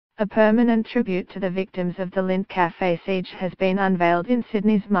A permanent tribute to the victims of the Lindt Cafe siege has been unveiled in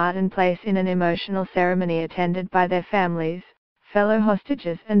Sydney's Martin Place in an emotional ceremony attended by their families, fellow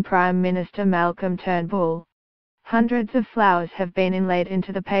hostages and Prime Minister Malcolm Turnbull. Hundreds of flowers have been inlaid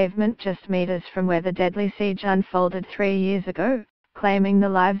into the pavement just metres from where the deadly siege unfolded 3 years ago, claiming the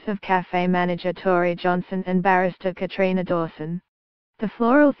lives of cafe manager Tori Johnson and barrister Katrina Dawson. The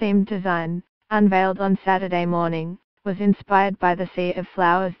floral-themed design, unveiled on Saturday morning, was inspired by the sea of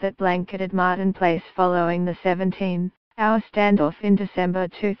flowers that blanketed Martin Place following the 17-hour standoff in December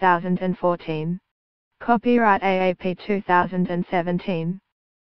 2014. Copyright AAP 2017.